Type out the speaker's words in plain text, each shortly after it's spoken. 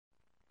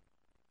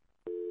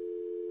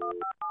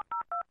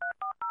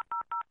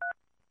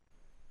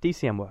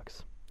DCM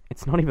Works.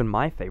 It's not even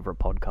my favourite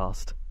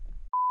podcast.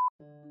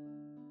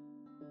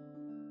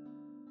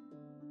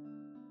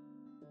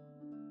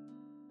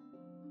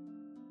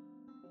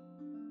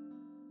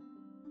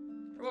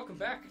 Welcome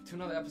back to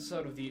another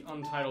episode of the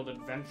Untitled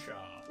Adventure.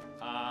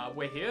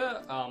 We're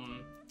here,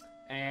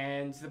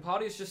 and the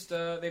party is just,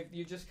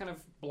 you just kind of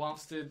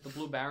blasted the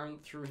Blue Baron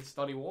through his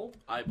study wall.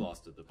 I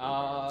blasted the Blue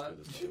Baron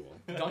through the study wall.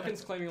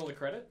 Duncan's claiming all the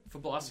credit for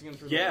blasting him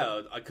through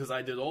Yeah, because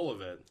I did all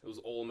of it. It was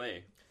all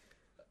me.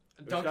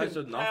 Duncan Guys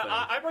did nothing.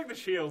 I broke the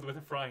shield with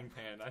a frying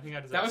pan. I think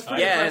I deserve That was that.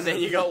 pretty Yeah, and impressive.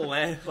 then you got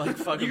like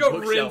fucking You got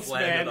bookshelf rinsed,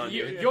 landed man. on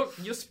you.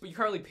 You're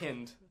currently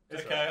pinned.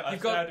 Okay, I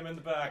You've got- stabbed him in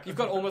the back. You've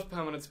got almost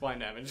permanent spine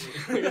damage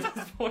at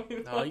this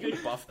point. No, you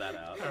can buff that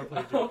out.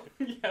 Oh,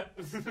 yeah,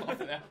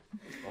 stop it now.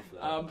 Buff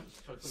that out.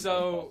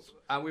 So,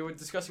 we were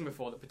discussing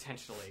before that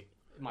potentially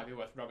it might be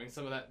worth rubbing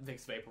some of that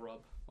Vicks Vapor Rub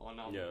on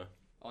Yeah.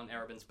 on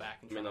Erebin's back.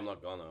 And I mean, try I'm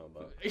not gonna,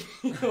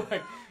 but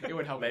like, it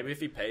would help. maybe if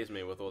he pays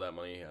me with all that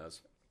money he has.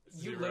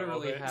 You Zero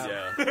literally of it. have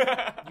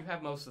Yeah. you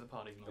have most of the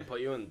party's I'll money.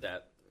 put you in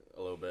debt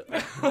a little bit.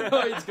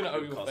 He's gonna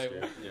owe you a Cost favor.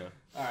 you. Yeah.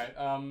 All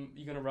right,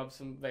 you gonna rub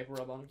some Vapor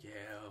Rub on him? Yeah,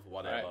 All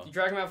whatever. right, you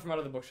drag him out from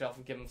under the bookshelf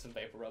and give him some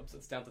Vapor Rubs.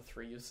 It's down to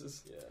 3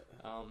 uses. Yeah.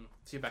 So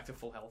you're back to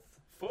full health.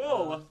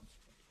 Full.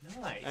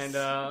 Nice. And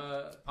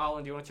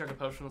Arlen, do you want to check a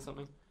potion or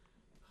something?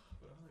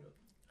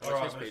 How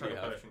Alright, much I'm HP gonna do try you a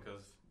have? potion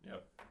because,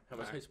 yep, How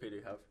much Alright. HP do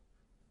you have?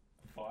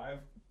 5.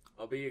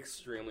 I'll be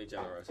extremely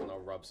generous and I'll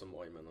rub some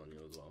ointment on you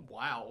as well.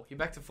 Wow, you're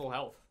back to full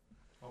health.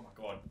 Oh my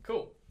god.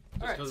 Cool.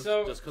 Just All right, cause,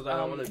 so just 'cause I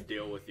don't want to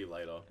deal with you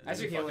later. as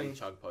You you're fucking healing-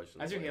 chug potions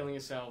As you're later. healing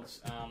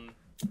yourselves,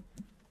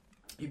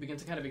 you begin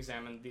to kind of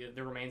examine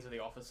the remains of the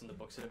office and the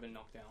books that have been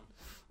knocked down.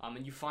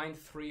 And you find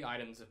 3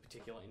 items of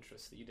particular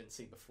interest that you didn't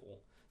see before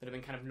that have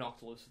been kind of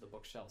knocked loose of the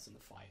bookshelves in the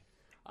fight.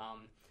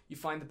 You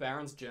find the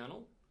Baron's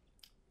journal,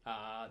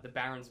 the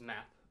Baron's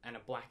map, and a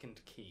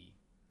blackened key.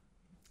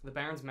 The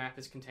Baron's map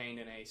is contained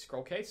in a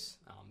scroll case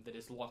that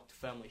is locked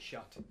firmly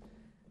shut.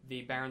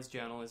 The Baron's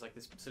journal is like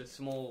this sort of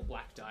small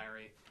black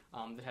diary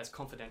that has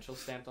confidential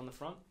stamped on the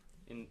front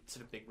in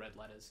sort of big red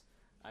letters.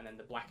 And then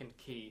the blackened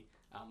key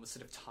was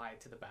sort of tied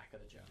to the back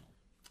of the journal.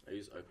 I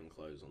use open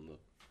close on the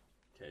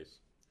case.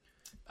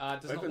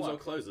 Does not Opens or work.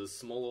 closes,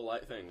 small or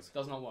light things.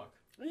 Does not work.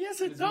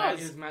 Yes, It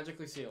is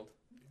magically sealed.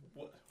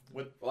 What?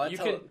 Well, You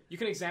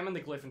can examine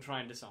the glyph and try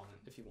and disarm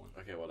it if you want.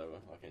 Okay, whatever.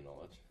 Okay,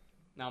 knowledge.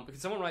 Now, can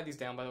someone write these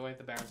down, by the way?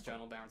 The Baron's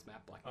journal, Baron's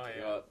map, black. Oh I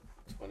yeah. got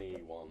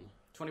 21.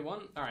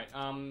 21? Alright,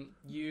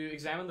 you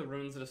examine the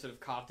runes that are sort of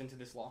carved into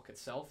this lock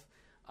itself.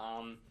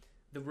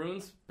 The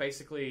runes,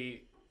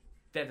 basically,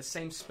 they're the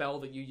same spell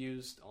that you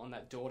used on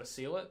that door to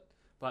seal it,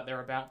 but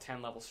they're about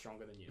 10 levels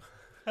stronger than you.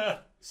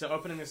 So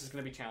opening this is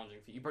going to be challenging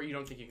for you, but you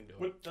don't think you can do it.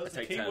 What, does I the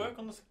take key 10. work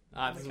on this? It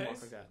on the doesn't work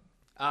case? like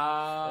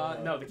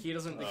that. No, the key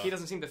doesn't. The key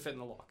doesn't seem to fit in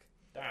the lock.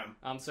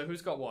 Damn. So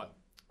who's got what?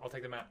 I'll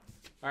take the map.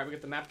 All right, we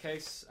got the map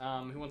case.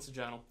 Who wants the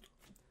journal?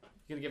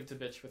 You're gonna give it to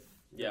bitch with.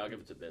 Yeah, I'll give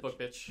it to bitch. Book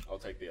bitch. I'll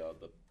take the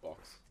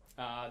box.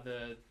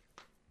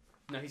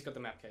 No, he's got the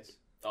map case.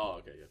 Oh,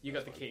 okay, yeah. You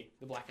got the that's key,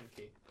 the blackened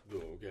key.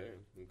 fine. Oh, okay.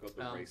 We've got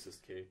the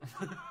racist key.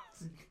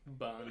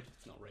 Burn.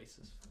 It's not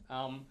racist.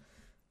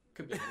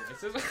 Could be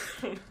racist.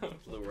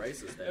 It's a little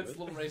racist, David. It's a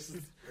little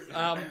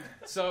racist.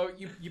 So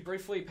you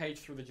briefly page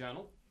through the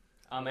journal,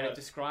 and it Right.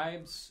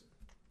 describes.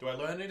 Do I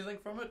learn anything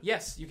from it?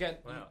 Yes, you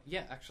get. Wow.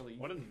 Yeah, actually,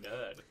 What a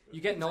nerd. you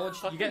get knowledge.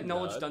 You get Fucking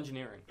knowledge nerd.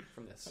 dungeoneering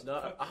from this.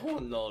 No, I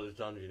want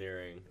knowledge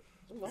engineering.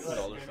 I love Yes,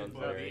 knowledge maybe The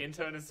engineering.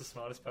 intern is the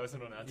smartest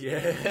person on our team.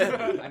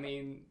 Yeah. I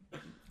mean,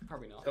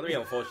 probably not. It's gonna be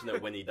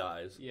unfortunate when he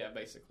dies. Yeah,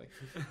 basically.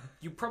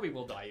 You probably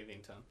will die, you the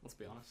intern, let's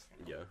be honest.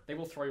 Yeah. They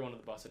will throw you under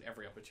the bus at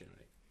every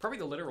opportunity. Probably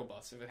the literal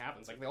bus if it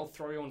happens. Like, they'll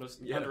throw you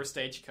Yeah. under a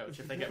stagecoach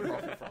if they get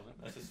profit from it.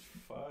 That's just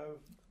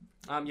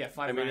 5. Yeah,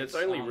 5 I mean, ranks.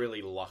 it's only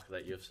really luck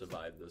that you've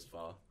survived this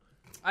far.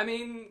 I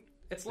mean,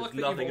 it's luck 'Cause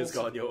that nothing you've has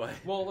also... gone your way.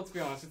 Well, let's be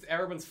honest, it's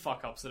Erebin's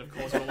fuck-ups that have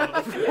caused a lot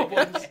of the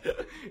problems.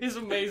 His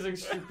amazing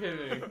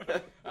stupidity.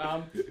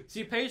 So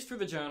you page through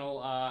the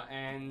journal,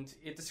 and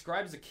it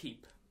describes a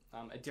keep,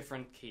 a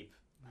different keep.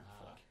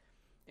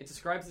 It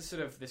describes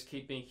this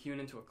keep being hewn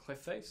into a cliff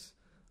face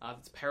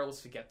that's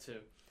perilous to get to.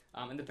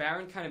 And the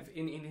Baron kind of,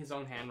 in his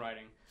own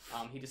handwriting,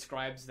 he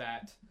describes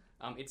that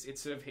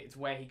it's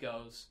where he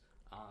goes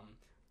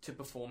to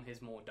perform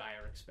his more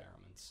dire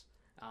experiments.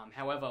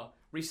 However,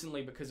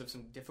 recently, because of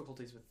some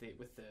difficulties with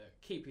the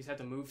keep, he's had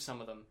to move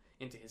some of them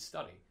into his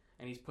study,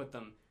 and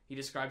he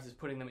describes as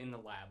putting them in the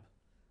lab.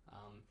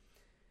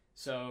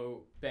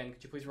 So, Ben,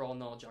 could you please roll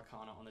Knowledge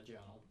Arcana on the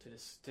journal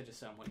to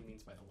discern what he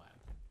means by the lab?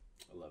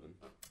 11.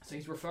 So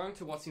he's referring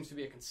to what seems to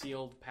be a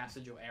concealed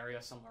passage or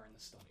area somewhere in the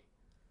study.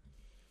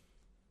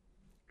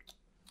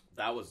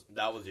 That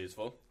was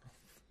useful.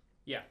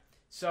 Yeah.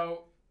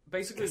 So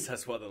basically, Because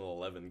that's what an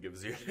 11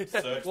 gives you.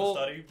 Search Well-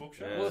 the study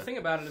bookshelf. well, the thing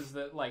about it is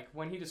that, like,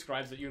 when he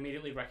describes it, you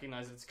immediately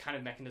recognize it's kind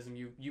of mechanism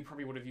you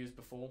probably would have used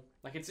before.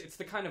 Like, it's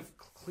the kind of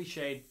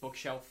cliched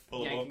bookshelf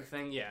Pull a yanking book.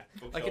 thing. Yeah.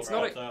 Bookshelf Like, it's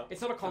wraps not out. a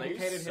Can I use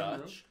complicated hidden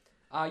room. search?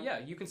 Yeah,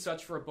 you can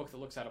search for a book that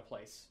looks out of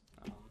place.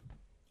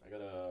 I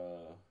got a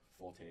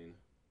 14.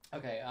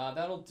 Okay,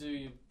 that'll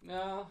do.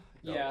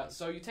 Yeah.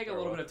 So you take a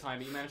little bit of time,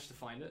 but you manage to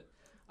find it.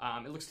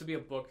 It looks to be a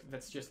book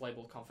that's just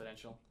labeled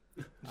confidential.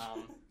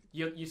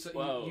 You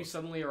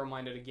suddenly are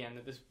reminded again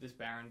that this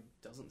Baron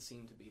doesn't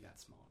seem to be that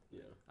smart.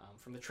 Yeah.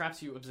 From the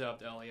traps you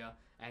observed earlier,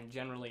 and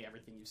generally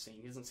everything you've seen,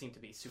 he doesn't seem to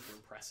be super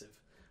impressive.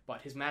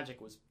 But his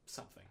magic was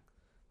something.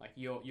 Like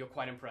you're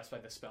quite impressed by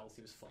the spells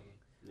he was flinging.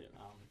 Yeah.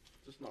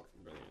 Just not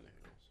really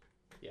anything else.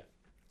 Yeah.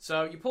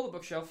 So you pull the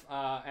bookshelf,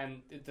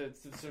 and the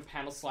sort of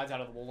handle slides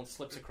out of the wall and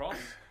slips across.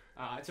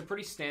 It's a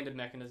pretty standard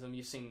mechanism.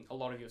 A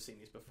lot of you have seen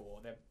these before.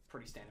 They're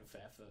pretty standard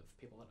fare for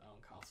people that own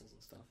castles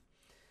and stuff.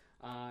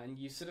 And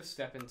you sort of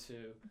step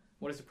into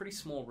what is a pretty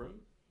small room.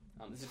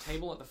 There's a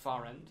table at the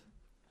far end,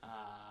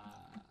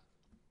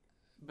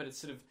 but it's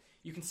sort of,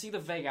 you can see the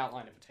vague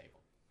outline of a table.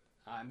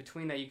 In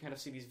between there, you kind of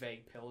see these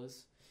vague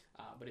pillars,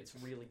 but it's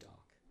really dark.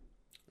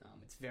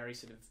 It's very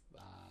sort of.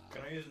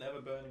 Can I use an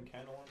ever-burning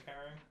candle I'm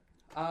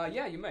carrying?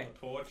 Yeah, you may. A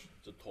torch?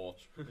 It's a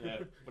torch. Yeah,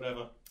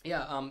 whatever.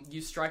 Yeah,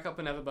 you strike up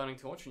an ever-burning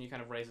torch and you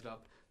kind of raise it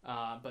up,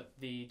 but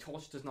the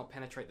torch does not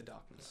penetrate the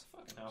darkness.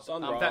 Fucking hell.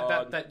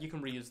 Sunrod. That you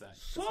can reuse that.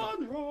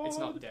 Sunrod. It's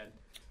not dead.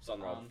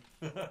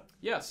 Sunrod.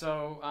 Yeah,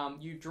 so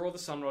you draw the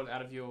sunrod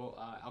out of your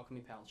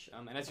alchemy pouch,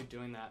 and as you're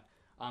doing that,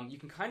 you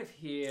can kind of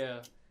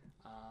hear.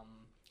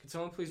 Can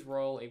someone please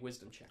roll a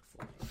wisdom check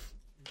for me?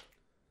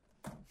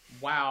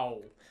 Wow.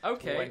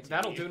 Okay, 20.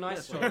 that'll do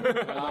nicely.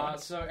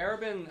 So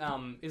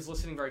Erebin is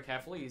listening very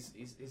carefully.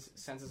 His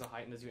senses are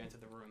heightened as you enter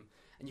the room,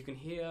 and you can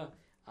hear.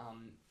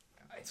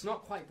 It's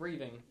not quite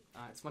breathing.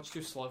 It's much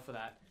too slow for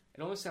that.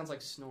 It almost sounds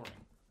like snoring.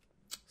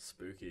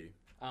 Spooky.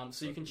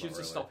 So you can Not choose to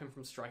really. stop him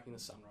from striking the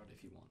sunrod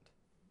if you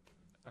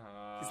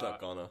want. He's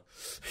not gonna.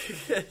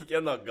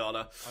 You're not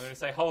gonna. I'm going to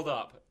say, hold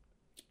up.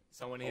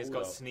 Someone here's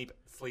Hold got up. sleep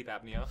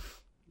apnea.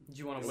 Do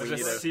you want to We It's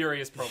whisper? a need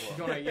serious Do you problem.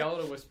 want to yell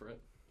it or whisper it?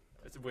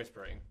 It's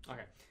whispering.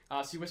 Okay.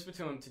 So you whisper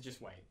to him to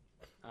just wait,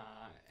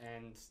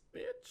 and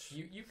Bitch.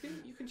 you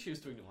can choose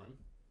to ignore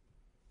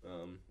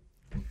him.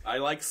 I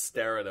like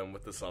stare at him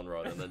with the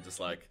sunrod and then just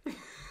like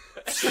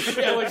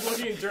Yeah, like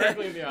looking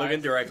directly in the eyes.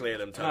 looking directly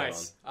at him. Turn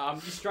Nice.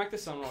 You strike the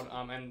sunrod,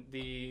 and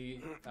the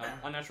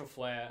unnatural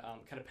flare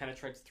kind of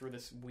penetrates through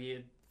this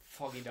weird,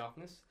 foggy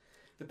darkness.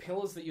 The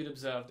pillars that you'd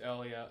observed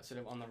earlier, sort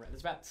of on the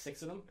there's about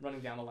 6 of them running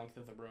down the length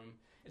of the room.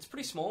 It's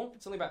pretty small.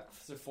 It's only about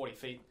sort of 40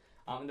 feet,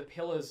 and the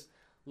pillars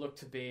look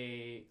to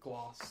be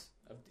glass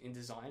in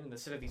design, and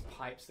there's sort of these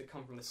pipes that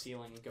come from the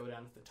ceiling and go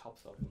down to the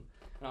tops of them.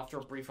 And after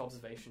a brief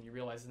observation, you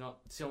realize they're not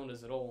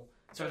cylinders at all.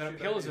 So they're not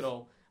pillars at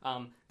all.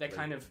 They're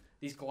kind of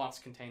these glass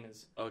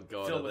containers. Oh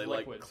god, Filled are they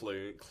with like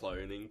liquid.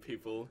 cloning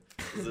people?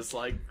 Is this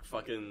like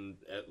fucking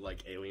like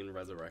Alien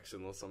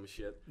Resurrection or some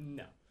shit?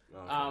 No. Oh,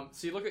 okay.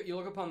 So you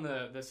look upon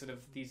the sort of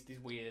these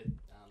weird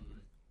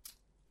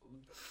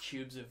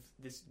tubes of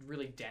this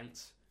really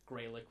dense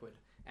grey liquid,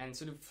 and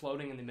sort of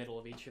floating in the middle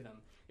of each of them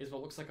is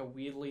what looks like a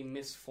weirdly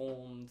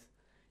misformed.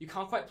 You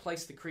can't quite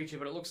place the creature,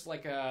 but it looks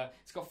like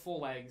it's got 4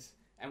 legs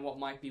and what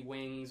might be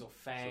wings or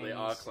fangs. So they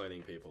are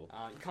cloning people.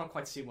 You can't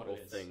quite see what Or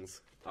it is.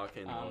 things.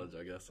 Arcane knowledge,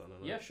 I guess. I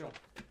don't know. Yeah, sure.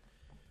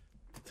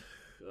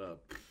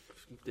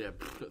 Yeah,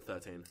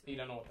 13. You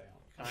don't know what they are.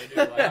 Can I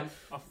do like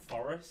a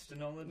forest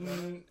knowledge?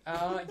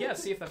 Yeah,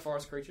 see if they're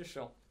forest creatures.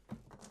 Sure.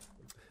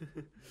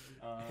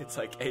 It's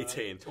like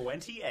 18.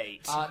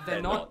 28.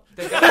 They're not.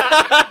 They're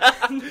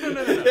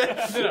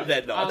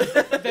not.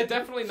 They're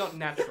definitely not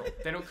natural.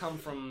 They don't come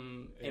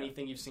from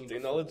anything you've seen Do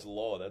before. knowledge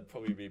lore, that'd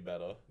probably be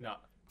better. No.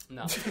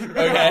 No.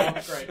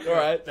 Okay. Great.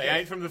 Alright. They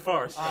ain't from the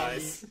forest,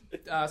 guys.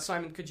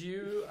 Simon, could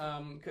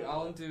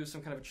Alan do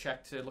some kind of a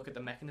check to look at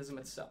the mechanism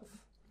itself?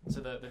 So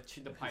the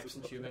pipes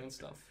and tubing and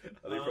stuff.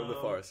 Are they from the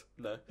forest?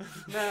 No.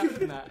 Nah. Would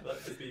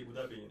that be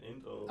an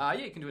int or? Yeah,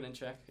 you can do it in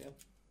check. Yeah.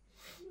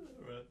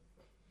 Right.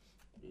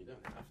 You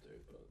don't have to,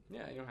 but...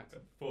 Yeah, you don't have to.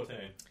 14.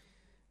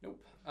 Nope.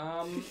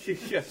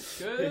 yeah.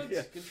 Good.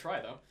 Yeah. Good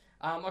try though.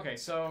 Okay,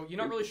 so you're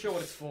not really sure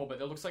what it's for,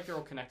 but it looks like they're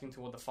all connecting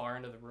toward the far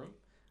end of the room.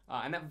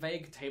 And that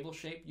vague table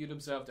shape you'd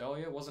observed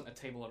earlier wasn't a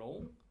table at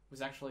all. It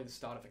was actually the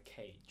start of a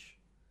cage.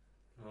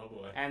 Oh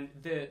boy. And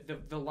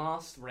the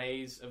last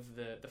rays of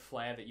the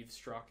flare that you've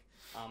struck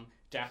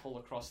dapple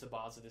across the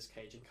bars of this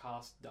cage and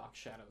cast dark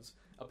shadows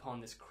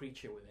upon this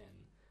creature within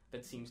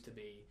that seems to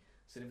be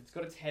sort of, it's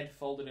got its head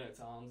folded in its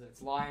arms and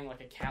it's lying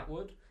like a cat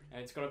would, and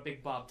it's got a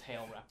big barbed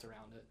tail wrapped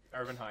around it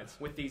Urban hides.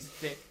 with these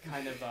thick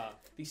kind of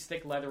these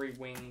thick leathery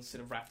wings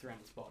sort of wrapped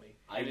around its body.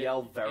 I And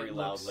yelled very it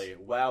looks- loudly,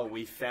 wow,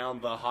 we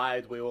found the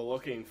hide we were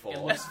looking for.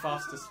 It looks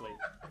fast asleep,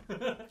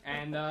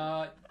 and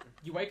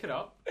you wake it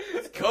up.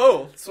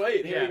 Cool,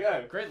 sweet, here you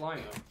go. Great line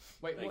though.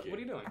 Wait, Thank what you. are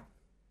you doing?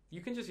 You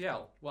can just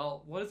yell.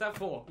 Well, what is that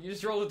for? You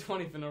just rolled a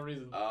 20 for no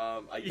reason. I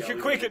You yelled-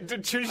 can quick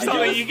choose I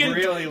something. yelled You can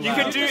really you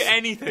can do loudly.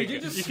 anything. Did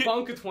you just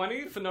spunk a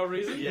 20 for no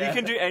reason? Yeah. You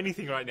can do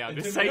anything right now.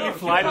 Just No, say you you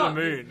fly to the can't.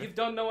 moon You've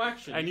done no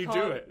action. and you do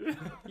can't- it.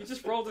 You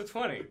just rolled a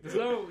 20. There's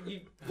no...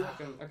 You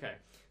fucking... Okay.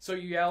 So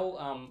you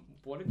yell...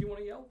 what did you want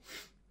to yell?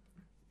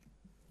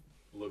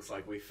 Looks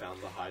like we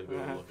found the hide we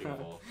were looking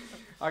for.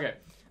 Okay.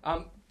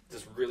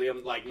 Just really,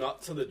 like,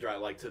 not to the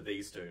like to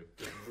these two.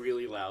 Just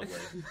really loudly.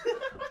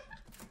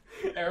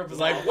 Erebin It's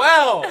like, laughs.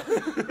 wow!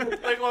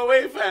 Like what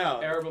we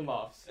found! Erebin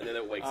laughs. And then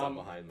it wakes up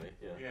behind me.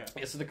 Yeah.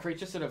 Yeah, so the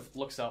creature sort of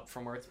looks up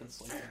from where it's been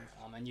sleeping,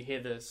 and you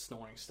hear the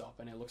snoring stop,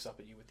 and it looks up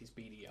at you with these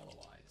beady yellow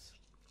eyes.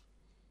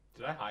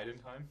 Did I hide in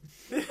time?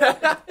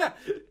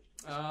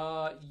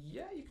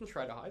 Yeah, you can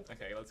try to hide.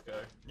 Okay, let's go.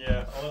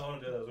 Yeah, I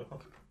want to do that as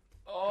well.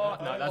 Oh,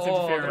 no, that's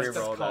Oh, interference. that's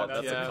Reroll called- that,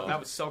 that's a yeah, con. that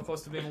was so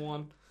close to being a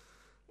 1.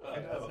 I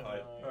have a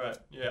hide. Alright,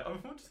 yeah,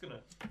 I'm just gonna.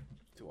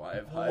 Do I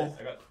have hide?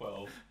 I got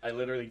 12. I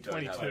literally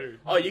don't have 22. it.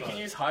 Oh, you can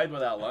use hide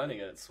without learning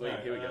it. Sweet,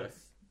 Alright, here we go.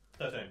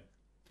 13.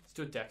 Let's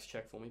do a dex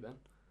check for me, Ben.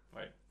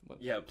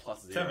 Yeah,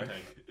 plus 0.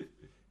 17.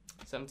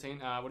 17.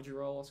 What did you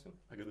roll, Oscar?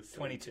 I got a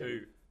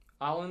 22.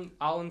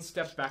 Alan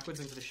steps backwards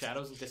into the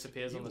shadows and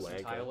disappears You on this wanker.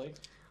 entirely.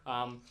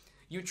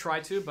 You try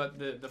to, but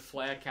the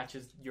flare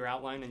catches your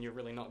outline, and you're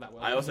really not that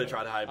well. I also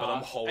try to hide, but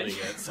I'm holding and-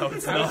 it, so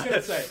it's I was not.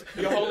 gonna say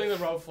you're holding the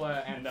rogue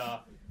flare, and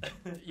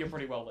you're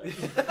pretty well lit.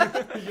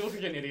 You look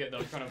like an idiot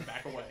though, trying to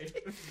back away.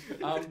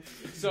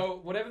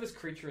 So whatever this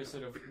creature is,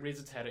 sort of rears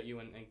its head at you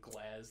and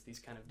glares these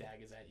kind of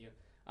daggers at you.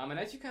 And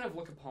as you kind of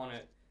look upon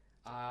it,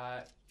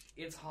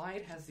 its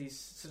hide has these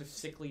sort of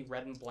sickly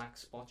red and black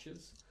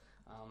splotches,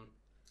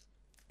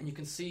 and you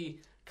can see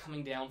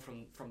coming down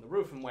from the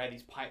roof and where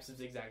these pipes have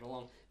zigzagged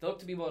along. They look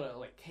to be what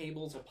like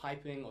cables or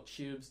piping or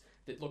tubes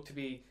that look to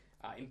be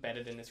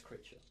embedded in this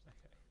creature.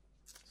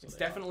 So It's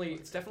they are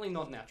definitely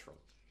not natural.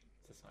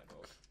 That's my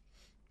dog.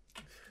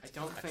 I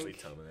don't actually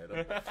think.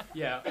 Terminator.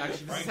 Yeah,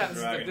 actually, Franken's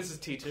dragon. this is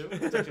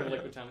T2. It's actually a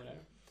liquid terminator.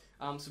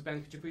 So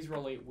Ben, could you please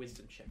roll a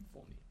wisdom check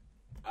for me?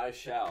 I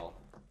shall.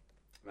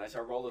 And I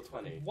shall roll a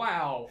 20.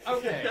 Wow.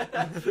 Okay.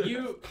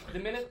 The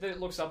minute that it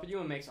looks up at you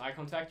and makes eye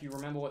contact, you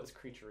remember what this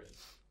creature is.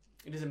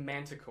 It is a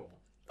manticore.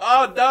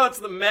 Oh no, it's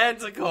the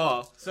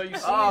Manticore! So you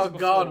see Oh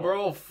these god, before. we're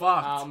all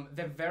fucked.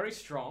 They're very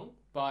strong,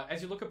 but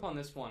as you look upon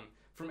this one,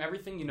 from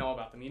everything you know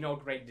about them, you know a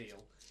great deal.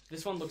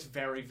 This one looks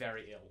very,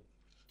 very ill.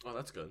 Oh,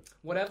 that's good.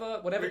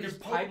 Whatever We these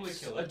could probably pipes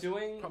kill are it.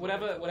 doing, Probably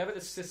kill it. whatever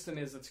the system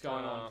is that's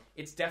going on,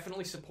 it's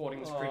definitely supporting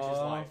this creature's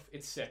Aw. life.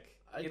 It's sick.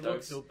 I It don't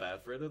looks- feel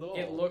bad for it at all.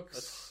 it looks-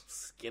 Let's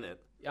skin it.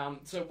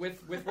 So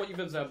with what you've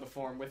observed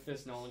before and with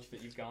this knowledge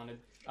that you've garnered,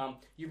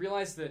 you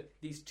realize that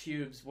these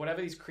tubes,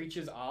 whatever these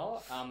creatures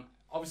are,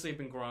 obviously have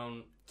been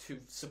grown to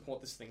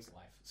support this thing's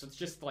life. So it's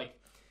just like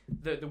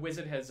the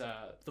wizard has,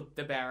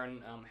 the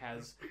Baron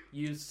has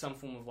used some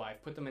form of life,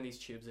 put them in these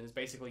tubes, and is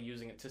basically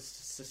using it to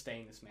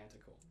sustain this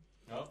manticore.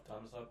 Oh,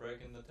 time to start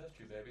breaking the test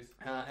tube babies.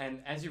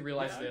 And as you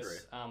realize Yeah,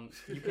 I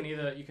this, you can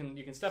either you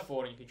can step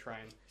forward, or you can try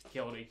and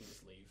kill it, or you can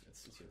just leave.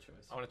 It's your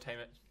choice. I want to tame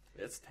it.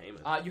 It's tame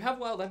it. You have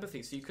wild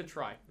empathy, so you could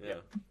try. Yeah,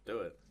 do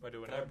it. We're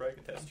doing Can I it. break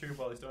a test tube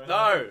while he's doing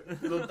that? No!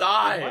 It'll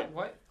die!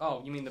 What?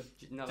 Oh, you mean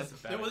no? That's a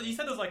bad. Well, you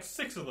said there's like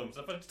 6 of them,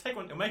 so if I just take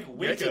one, it'll make it You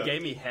weaker. actually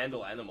gave me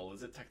handle animal.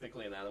 Is it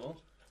technically an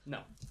animal? No.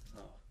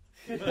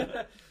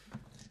 Oh.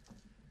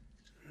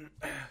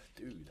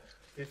 Dude,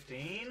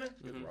 15.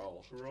 good Mhm.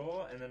 roll.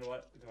 Raw, and then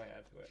what do I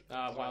add to it?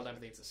 Wild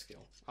empathy is a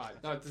skill.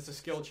 No, it's a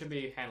skill. It should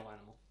be handle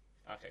animal,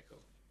 Okay,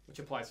 cool. which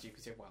applies to you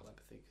because you have wild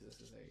empathy. Because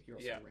this is you're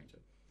also Yeah. a ranger.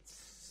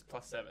 It's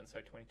plus 7,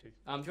 so 22. Do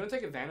you want to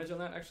take advantage on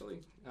that actually?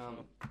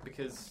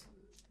 Because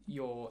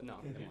you're no.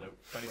 never mind.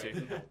 Nope.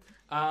 22.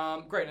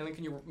 Great. And then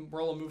can you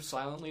roll a move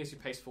silently as you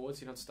pace forward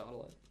so you don't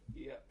startle it?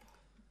 Yep.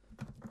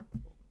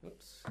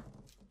 Oops.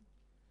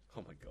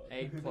 Oh my god.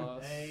 8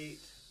 plus 8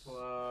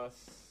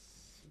 plus...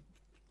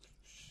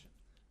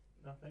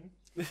 nothing.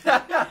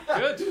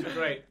 Good,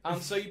 great.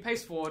 So you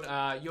pace forward.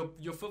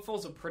 Your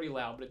footfalls are pretty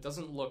loud, but it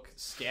doesn't look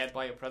scared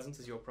by your presence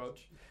as you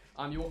approach.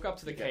 You walk up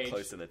to the You get cage.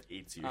 close and it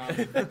eats you.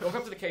 You walk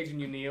up to the cage and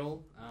you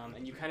kneel,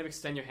 and you kind of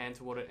extend your hand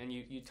toward it, and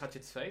you touch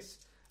its face.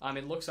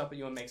 It looks up at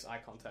you and makes eye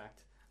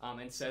contact,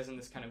 and says in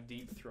this kind of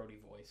deep, throaty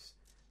voice,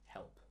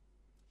 "Help."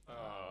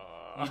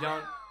 You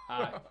don't.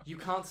 You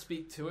can't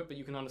speak to it, but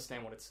you can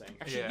understand what it's saying.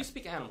 Actually, Yeah. you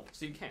speak animal,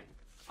 so you can.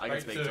 I can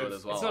speak to it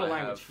as well. It's not a I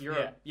language. have-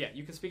 You're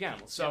you can speak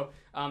animal. So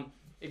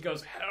it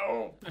goes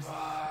help,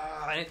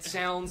 and it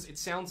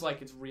sounds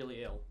like it's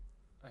really ill.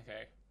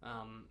 Okay.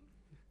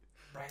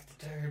 Break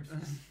the tubes.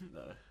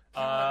 No.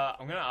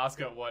 I'm gonna ask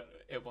it what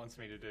it wants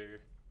me to do.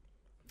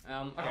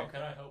 How Okay.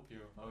 can I help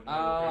you?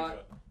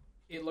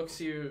 It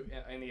looks you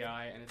in the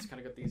eye, and it's kind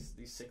of got these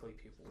sickly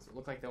pupils. It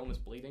look like they're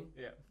almost bleeding.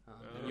 Yeah.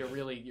 And you're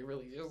really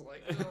just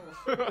like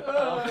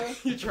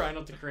you try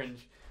not to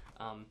cringe,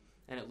 and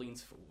it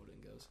leans forward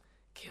and goes,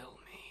 "Kill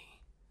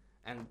me,"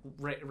 and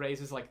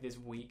raises like this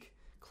weak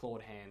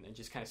clawed hand and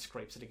just kind of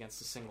scrapes it against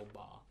a single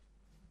bar.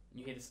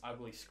 You hear this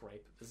ugly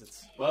scrape as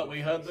it's. Well, we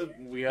heard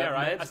Yeah,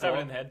 right. I stabbed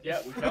it in the head.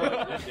 Yeah, we killed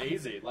it. It's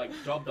easy. Like,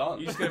 job done.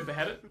 You just gonna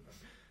behead it?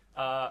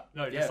 No,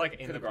 Yeah, just like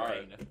in the could've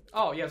brain.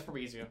 Oh yeah, it's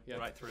probably easier. Yeah.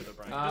 Right through the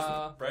brain.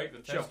 Just break the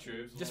test sure.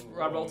 tubes. Just and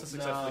roll to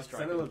successfully No, strike.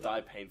 then it'll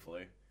die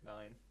painfully. 9.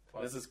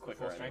 This is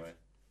quicker full strength.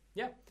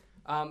 anyway.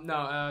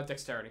 No,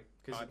 dexterity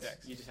because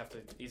Dex. you just have to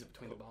ease it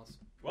between the bars.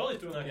 While he's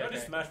doing that, Yeah, can I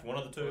just okay. smash one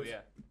of the Oh, tubes? yeah.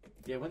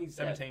 Yeah, when he's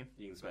 17. dead,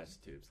 you can smash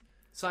the tubes.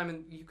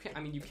 Simon, you can. I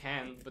mean, you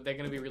can, but they're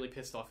going to be really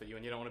pissed off at you,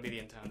 and you don't want to be the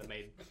intern that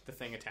made the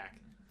thing attack.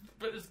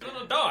 But it's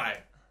gonna die.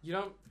 You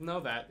don't know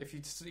that. If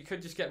you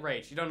could just get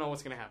rage, you don't know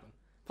what's going to happen.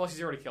 Plus,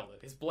 he's already killed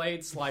it. His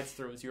blade slides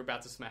through as you're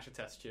about to smash a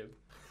test tube.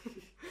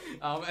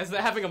 As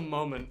they're having a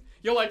moment,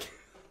 you're like,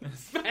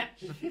 smash!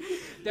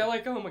 They're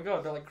like, oh my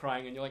god, they're like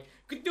crying, and you're like,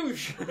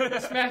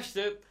 kadoosh! Smashed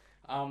it!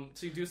 So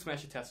you do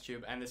smash a test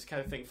tube, and this kind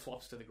of thing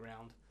flops to the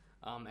ground.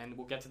 And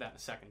we'll get to that in a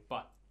second.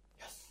 But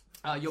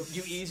you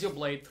ease your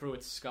blade through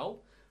its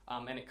skull,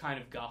 and it kind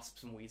of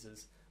gasps and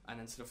wheezes, and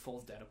then sort of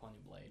falls dead upon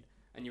your blade.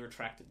 And you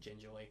retract it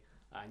gingerly,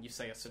 and you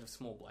say a sort of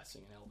small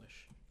blessing in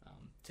Elvish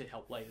to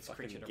help lay this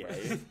creature to gay.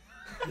 rest.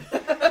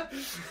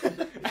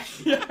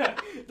 Yeah,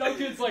 that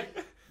kid's like,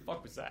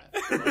 fuck was that?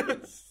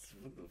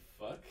 What the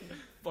fuck?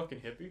 Fucking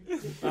hippie.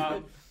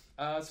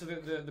 So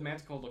the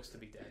manticore looks to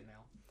be dead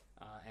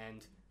now,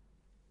 and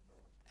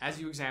as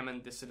you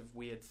examine this sort of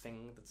weird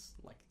thing that's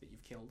like that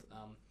you've killed,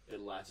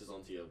 It latches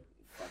onto your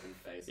fucking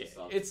face yeah, and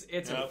stuff.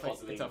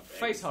 it's a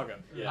face hugger.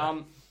 Yeah.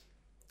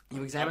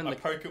 You examine I the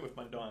poke it with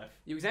my knife.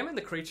 you examine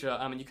the creature,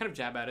 and you kind of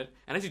jab at it,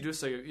 and as you do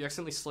so, you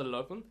accidentally slit it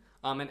open,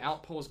 and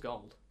out pours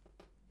gold,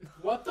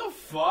 What the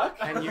fuck?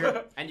 and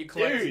you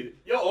collect Dude,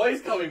 you're always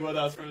coming with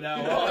us from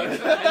now on.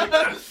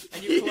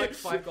 and you collect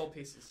 5 gold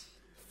pieces.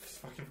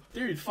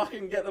 Dude,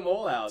 fucking get them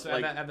all out. So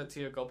like, add that to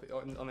your gold.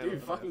 On the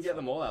dude, fucking get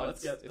them all out.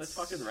 It's Let's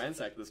fucking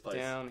ransack this place.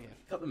 down here.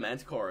 Cut the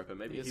manticore open.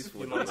 Maybe Yes, he's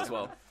full you of might. as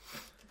well.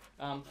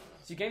 So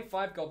you gain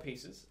 5 gold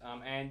pieces,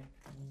 and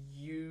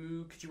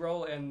could you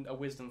roll a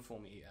wisdom for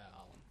me,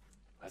 Alan?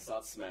 I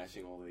start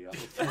smashing all of the other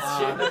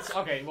That's,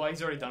 okay, well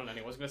he's already done it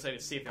anyway. I was going to say to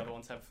see if the other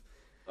ones have.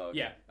 Okay.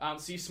 Yeah.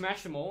 So you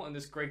smash them all, and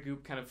this grey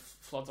goop kind of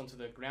floods onto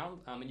the ground,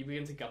 and you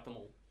begin to gut them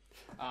all.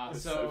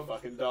 So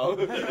fucking dumb.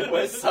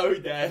 We're so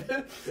dead.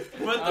 But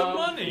the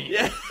money!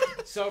 Yeah.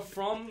 So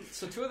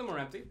 2 of them are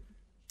empty.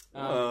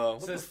 Oh,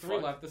 So there's 3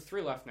 left. There's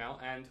 3 left now,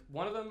 and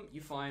one of them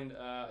you find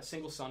a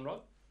single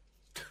sunrod.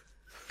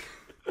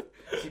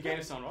 So you gain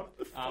a sunrod.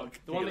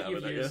 The one You that can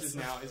you've have it, I used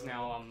guess.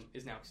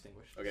 is now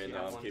extinguished. Okay, So you now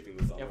have I'm one. keeping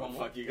this on. You have one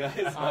more? Fuck you guys.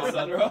 My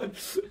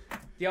sunrod.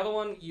 The other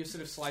one you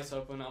sort of slice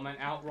open. I'm an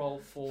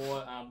outroll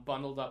for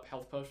bundled up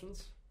health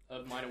potions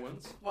of minor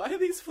wounds. Why are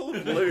these full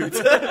of loot?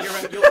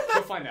 You'll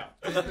find out.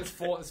 There's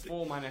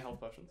 4 minor health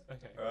potions.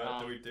 Okay.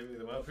 Alright, do we divvy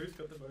them up? Who's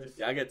got the most?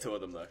 Yeah, I get 2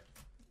 of them though.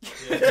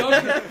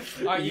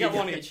 Alright, you get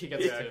 1 each. He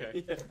gets 2.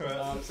 Okay.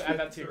 So add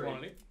that to your 3.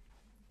 quantity.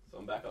 So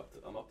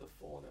I'm up to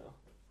 4 now.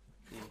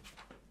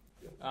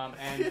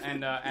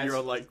 As You're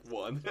on like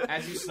 1.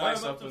 as you No,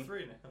 slice I'm up to open.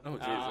 3 now. Oh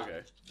jeez,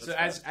 okay. So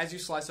as you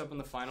slice open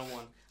the final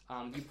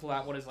one, you pull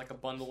out what is like a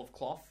bundle of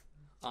cloth,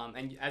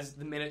 and as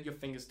the minute your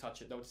fingers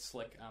touch it, though it's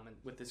slick, and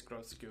with this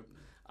gross scoop,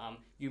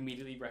 you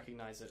immediately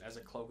recognize it as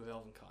a cloak of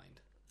Elvenkind,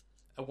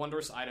 a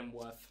wondrous item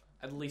worth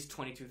at least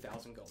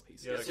 22,000 gold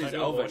pieces. Yeah, This can I is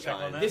do a war Elvenkind. check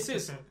on that? This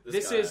is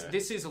This guy.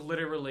 this is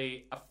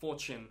literally a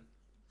fortune.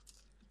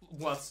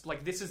 Worth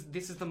like this is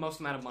the most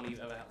amount of money you've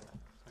ever held.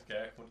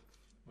 Okay,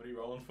 what are you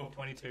rolling for?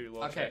 22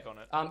 law Okay. check on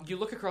it. You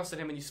look across at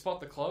him and you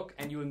spot the cloak,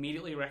 and you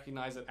immediately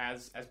recognize it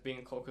as being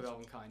a cloak of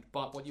Elvenkind.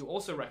 But what you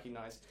also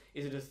recognize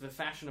is it is the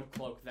fashion of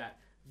cloak that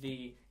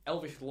the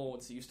Elvish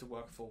lords who used to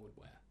work for would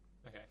wear.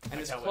 Okay. And I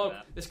this tell him cloak,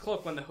 that. this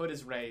cloak, when the hood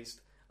is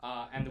raised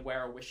and the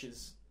wearer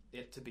wishes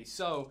it to be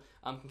so,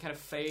 can kind of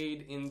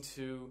fade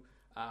into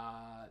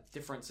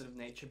different sort of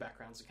nature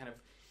backgrounds. It kind of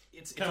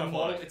it's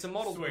a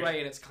mottled Sweet. grey,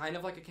 and it's kind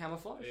of like a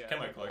camouflage. Yeah.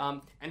 Camo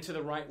cloak. And to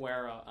the right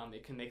wearer,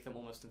 it can make them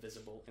almost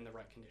invisible in the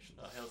right conditions.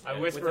 I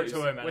With whisper it to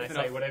him and I with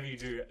say, enough- whatever you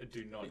do,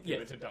 do not Yeah.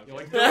 give it to Duncan. You're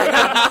like,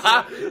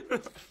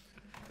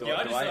 Do Yeah,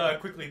 I do just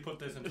quickly put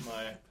this into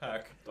my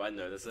pack. do I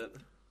notice it?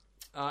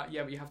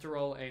 yeah, but you have to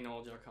roll a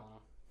knowledge arcana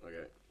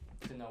Okay.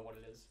 to know what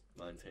it is.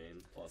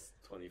 19 plus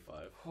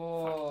 25.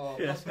 Oh,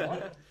 Yeah. plus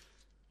what?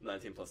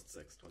 19 plus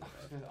 6, 25.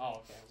 Oh,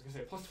 okay. I was gonna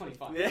say plus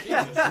 25.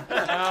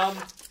 Yeah.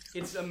 Jesus.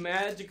 It's a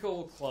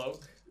magical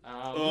cloak.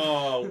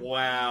 Oh,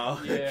 wow.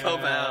 Yeah.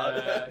 Come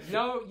out.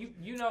 No,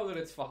 you know that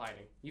it's for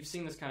hiding. You've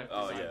seen this kind of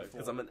Oh design yeah, before.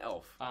 because I'm an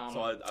elf,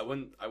 so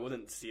I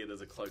wouldn't see it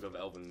as a cloak of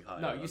Elvenkind.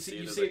 No, you I'd see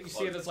as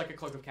it as like a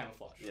cloak of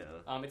camouflage.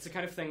 Yeah. It's the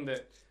kind of thing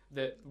that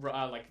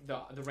like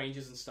the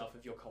ranges and stuff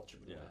of your culture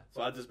would Yeah. wear.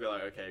 So I'd just be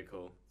like, okay,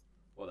 cool,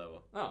 whatever.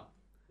 Oh,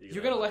 You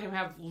you're gonna let him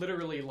have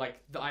literally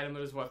like the item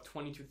that is worth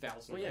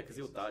 22,000. Well, yeah, because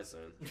he'll die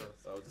soon. Sure.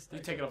 So I'll just You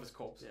take it off his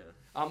corpse. Yeah.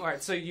 All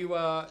right, so you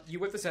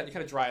whip this out, you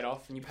kind of dry it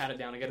off, and you pat it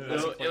down and get it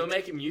nice and clean. It'll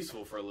make him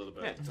useful for a little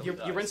bit. Yeah, until you he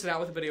dies. rinse it out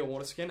with a bit of your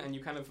water skin, and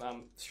you kind of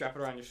strap it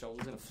around your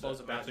shoulders, and it flows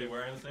I'm about actually you.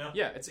 wearing this now?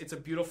 Yeah, it's a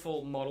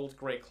beautiful mottled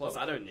grey cloak.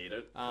 Plus, I don't need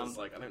it. 'cause,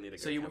 I don't need a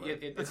So good you camo.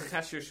 it's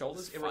attached to your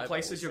shoulders. It's It 5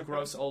 replaces balls. your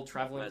gross old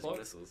traveling Magic cloak,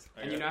 missiles.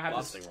 and you now have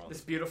Blasting rods.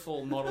 this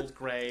beautiful mottled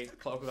grey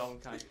cloak of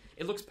Elvenkind.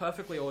 It looks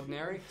perfectly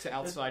ordinary to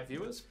outside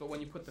viewers, but when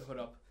you put the hood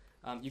up,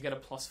 you get a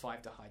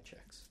 +5 to hide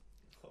checks.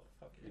 Oh,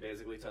 fuck You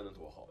basically turn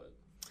into a hobbit.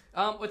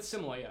 It's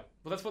similar, yeah.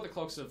 Well, that's what the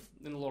cloaks of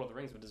in the Lord of the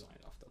Rings were designed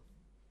after.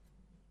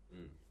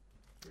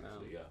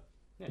 Actually, yeah.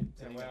 Yeah.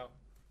 Yeah, anyway. wow.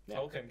 Yeah.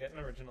 Tolkien, get an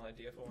original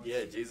idea for us.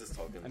 Yeah, Jesus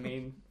Tolkien. I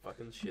mean,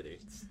 fucking shitty.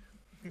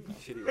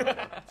 Shitty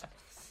writer.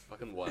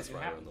 Fucking worst It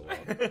writer in the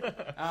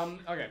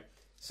world. okay.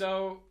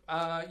 So,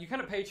 you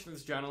kind of page through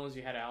this journal as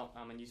you head out,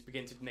 and you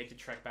begin to make the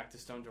trek back to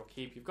Stonejaw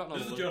Keep. You've got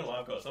This is the journal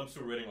I've got, so I'm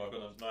still reading. I've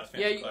got a nice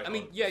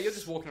fancy Yeah, you're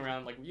just walking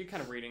around, like, you're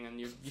kind of reading, and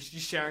you're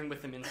sharing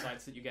with them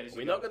insights that you get as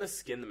We're you not go. gonna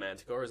skin the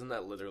Manticore, isn't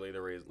that literally the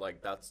reason?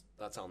 Like, that's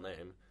our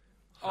name.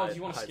 Oh, do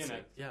you want to skin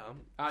it? Yeah,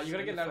 You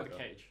gotta get it out of the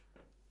fuck up. cage.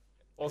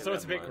 Also, Yeah,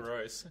 it's a bit never mind.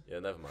 gross. Yeah,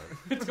 never mind.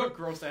 It's got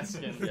gross-ass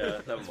skin. Yeah,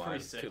 never It's mind.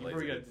 pretty sick. Too You've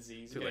probably lazy. got a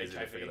disease. Too you got lazy to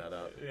HIV. figure that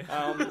out.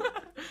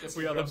 It's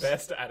We are the gross.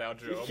 best at our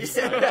job.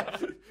 Yeah.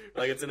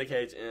 Like, it's in a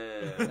cage.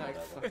 Like, Whatever.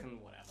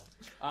 fucking whatever.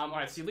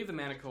 Alright, so you leave the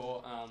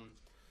Manicore,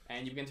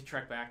 and you begin to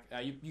trek back.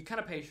 You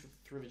kind of page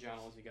through the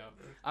journal as you go.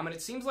 And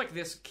it seems like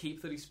this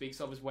keep that he speaks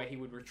of is where he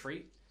would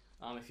retreat,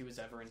 if he was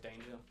ever in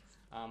danger.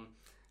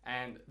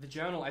 And the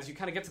journal, as you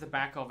kind of get to the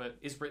back of it,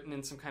 is written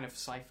in some kind of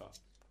cipher.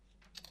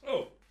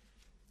 Oh,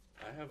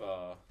 I have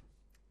a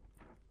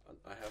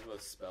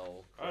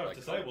spell. I have like,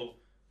 disabled.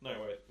 No,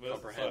 wait. Where's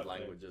the comprehend cipher thing?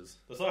 languages.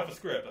 The cipher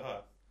script.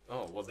 Aha.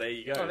 Oh, well, there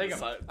you go. Oh, there you go.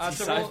 So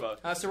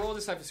Decipher. roll a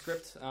decipher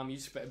script. You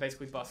just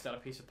basically bust out a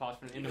piece of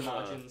parchment in the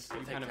margins. You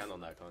You can kind take of, 10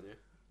 on that, can't you?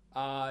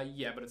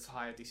 yeah, but it's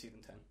higher DC than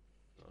 10.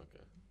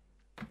 Okay.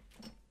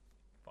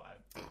 5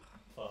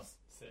 plus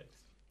 6.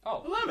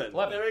 Oh, 11.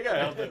 11. There we go.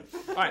 Nailed it.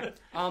 All right.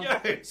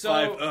 Yay! So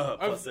 5 over,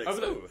 plus 6.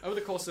 Ooh. over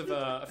the course of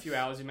a few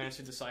hours, you managed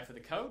to decipher the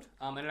code,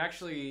 and it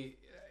actually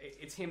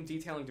it's him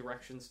detailing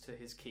directions to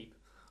his keep,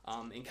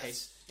 in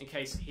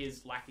case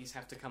his lackeys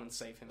have to come and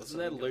save him. if Wasn't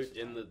there something goes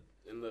loot wrong.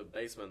 in the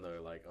basement though?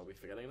 Like, are we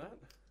forgetting that?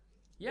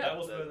 Yeah. That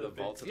was The- where the big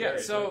vault of Yeah,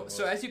 scary so thing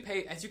so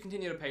was. as you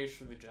continue to page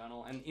through the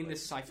journal, and in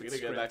this ciphered We gotta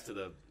script, go back to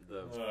the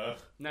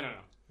no,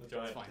 the it's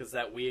giant. fine. because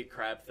that weird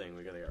crab thing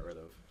we gotta get rid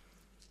of.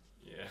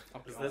 Yeah. Oh,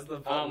 Because God. there's the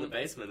vault in the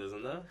basement,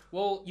 isn't there?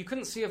 Well, you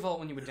couldn't see a vault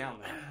when you were down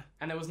there,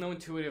 and there was no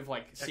intuitive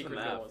like the secret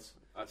map. doors.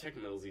 I checked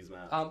Millsy's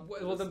map.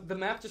 Well, the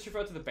map just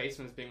referred to the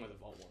basement as being where the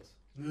vault was,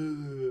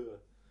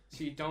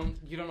 so you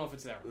don't know if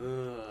it's there.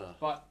 Ugh.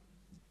 But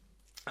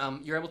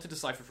you're able to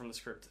decipher from the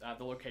script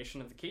the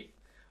location of the keep,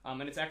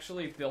 and it's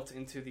actually built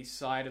into the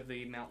side of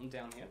the mountain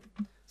down here.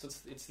 So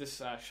it's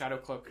this Shadow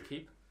Cloak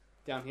keep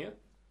down here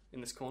in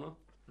this corner,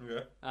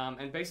 Okay.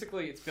 and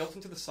basically it's built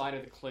into the side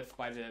of the cliff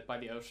by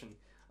the ocean.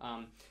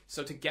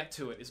 So to get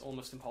to it is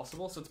almost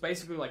impossible. So it's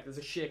basically like there's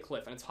a sheer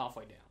cliff and it's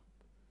halfway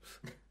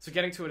down. So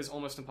getting to it is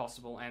almost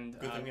impossible. And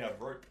Good thing we have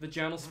rope. the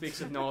journal speaks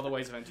of no other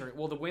ways of entering.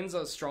 Well, the winds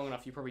are strong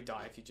enough you probably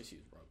die if you just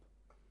use rope.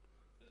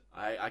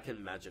 I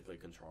can magically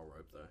control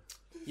rope though.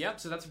 Yep,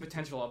 so that's a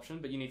potential option,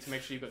 but you need to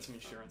make sure you've got some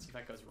insurance if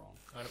that goes wrong.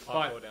 I'm gonna But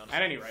parkour down.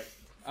 at any rate,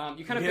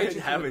 you kind of We page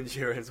don't have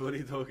insurance. What are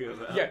you talking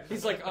about? Yeah,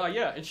 he's like,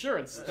 yeah,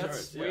 insurance. That's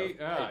Insurance, sweet.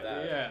 yeah. Pay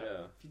that, Yeah.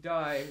 If you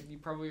die, you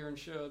probably are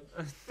insured.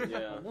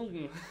 Yeah.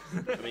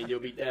 I mean, you'll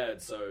be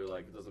dead, so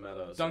like it doesn't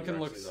matter. So Duncan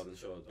you're actually looks- not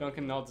insured.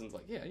 Duncan nods and's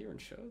like, yeah, you're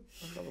insured.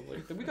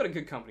 Probably. We got a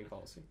good company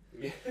policy.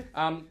 Yeah.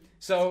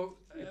 So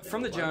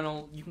from the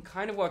journal, you can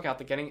kind of work out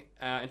that getting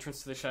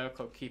entrance to the Shadow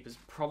Cloak Keep is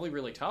probably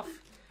really tough.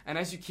 And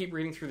as you keep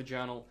reading through the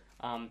journal,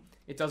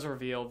 it does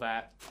reveal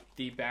that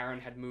the Baron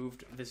had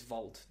moved this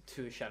vault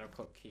to the Shadow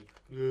Cloak Keep.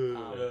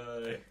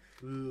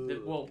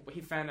 Well,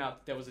 he found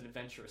out there was an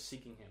adventurer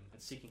seeking him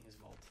and seeking his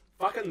vault.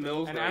 Fucking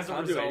Mills, And man, as a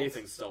can't result- do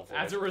anything stealthily.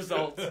 As a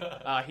result,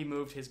 he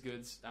moved his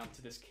goods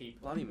to this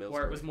keep, Bloody Mills.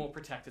 where it was more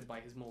protected by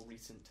his more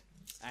recent.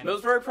 And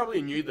Millsbury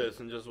probably knew this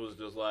and just was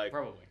just like,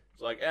 probably.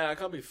 yeah, I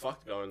can't be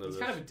fucked going to He's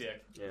this. kind of a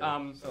dick. Yeah,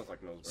 sounds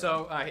like Millsbury.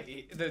 So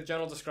the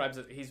journal describes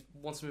that he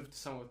wants to move to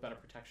somewhere with better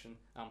protection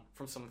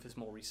from some of his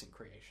more recent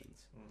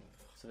creations.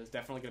 So there's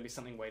definitely going to be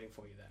something waiting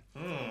for you there.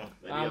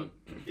 Maybe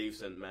a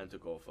decent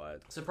Manticore fight.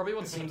 So probably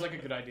what seems like a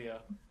good idea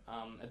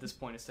at this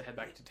point is to head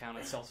back to town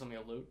and sell some of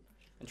your loot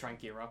and try and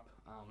gear up.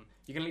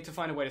 You're going to need to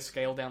find a way to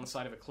scale down the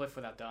side of a cliff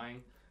without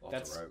dying.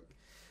 Lots of rope.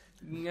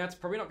 Yeah, it's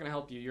probably not going to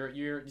help you.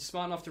 You're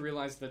smart enough to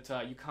realize that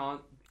you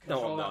can't No,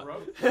 control I'm that not.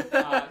 rope.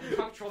 You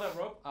can't control that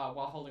rope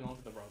while holding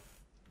onto the rope.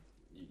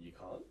 You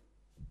can't?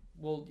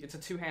 Well, it's a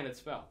two-handed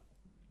spell.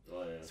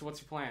 Oh, yeah. So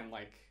what's your plan?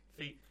 Like,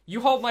 Feet.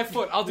 you hold my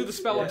foot, I'll do the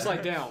spell Yeah.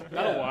 upside down.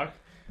 That'll Yeah. work.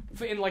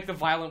 In like the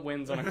violent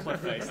winds on a cliff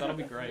face, that'll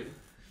be great.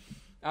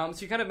 So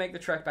you kind of make the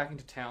trek back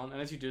into town,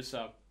 and as you do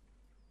so,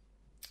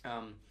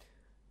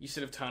 you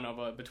sort of turn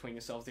over between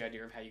yourselves the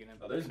idea of how you're going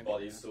to. Are those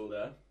bodies still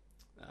there?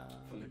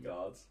 From the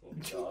guards? Or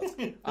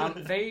the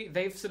guards?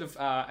 They've sort of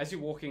as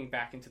you're walking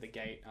back into the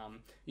gate,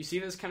 you see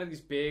there's kind of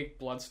these big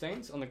blood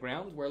stains on the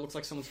ground where it looks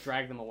like someone's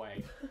dragged them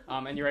away,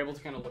 and you're able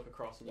to kind of look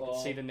across and you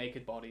can see the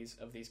naked bodies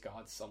of these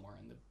guards somewhere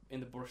in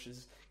the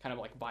bushes, kind of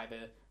like by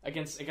the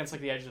against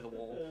like the edge of the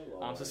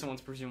wall. So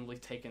someone's presumably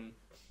taken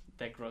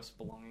their gross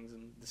belongings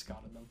and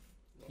discarded them.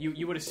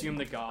 You would assume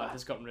the guard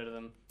has gotten rid of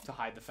them to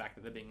hide the fact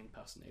that they're being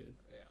impersonated.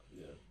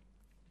 Yeah.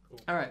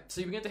 All right, so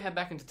you begin to head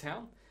back into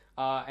town.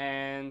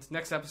 And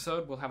next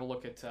episode, we'll have a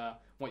look at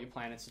what your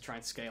plan is to try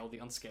and scale the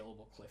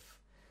unscalable cliff.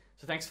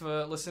 So thanks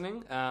for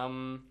listening.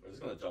 We're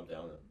just gonna jump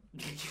down it.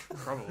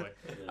 Probably.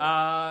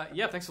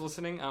 Yeah. Thanks for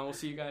listening. We'll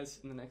see you guys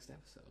in the next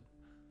episode.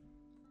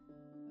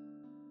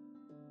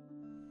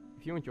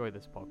 If you enjoy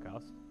this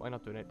podcast, why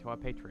not donate to our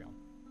Patreon?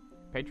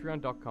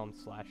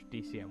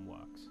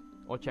 Patreon.com/DCMworks.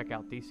 or check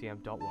out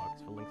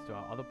dcm.works for links to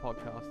our other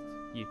podcasts,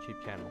 YouTube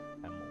channel,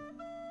 and more.